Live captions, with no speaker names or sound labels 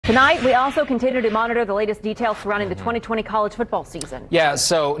Tonight, we also continue to monitor the latest details surrounding the 2020 college football season. Yeah,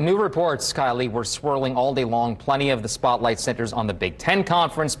 so new reports, Kylie, were swirling all day long. Plenty of the spotlight centers on the Big Ten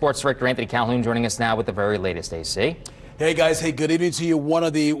Conference. Sports Director Anthony Calhoun joining us now with the very latest, AC. Hey guys, hey, good evening to you. One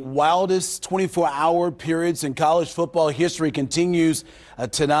of the wildest 24-hour periods in college football history continues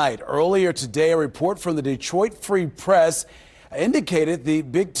tonight. Earlier today, a report from the Detroit Free Press indicated the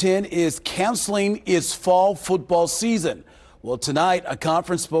Big Ten is canceling its fall football season. Well, tonight, a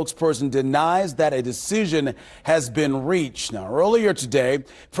conference spokesperson denies that a decision has been reached. Now, earlier today,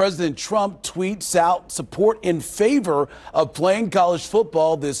 President Trump tweets out support in favor of playing college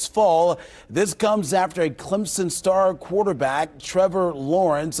football this fall. This comes after a Clemson star quarterback, Trevor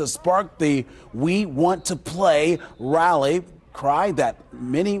Lawrence, sparked the "We Want to Play" rally cry that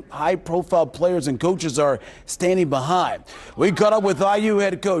many high-profile players and coaches are standing behind. We caught up with IU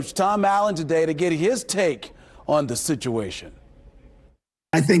head coach Tom Allen today to get his take on the situation.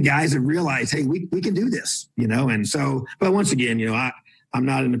 I think guys have realized, hey, we can do this, and so, but once again, I'm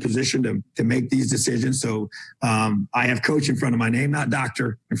not in a position to make these decisions. So I have coach in front of my name, not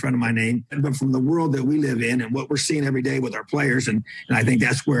doctor in front of my name, but from the world that we live in and what we're seeing every day with our players. And I think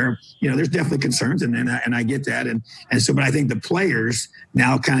that's where, there's definitely concerns and I get that. And so, but I think the players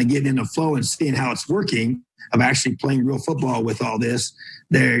now kind of getting in the flow and seeing how it's working of actually playing real football with all this,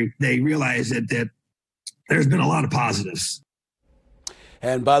 they realize that there's been a lot of positives.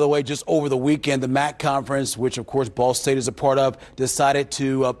 And by the way, just over the weekend, the MAC conference, which of course Ball State is a part of, decided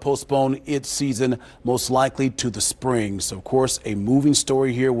to postpone its season most likely to the spring. So of course, a moving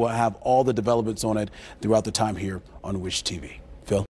story here. We'll have all the developments on it throughout the time here on Wish TV.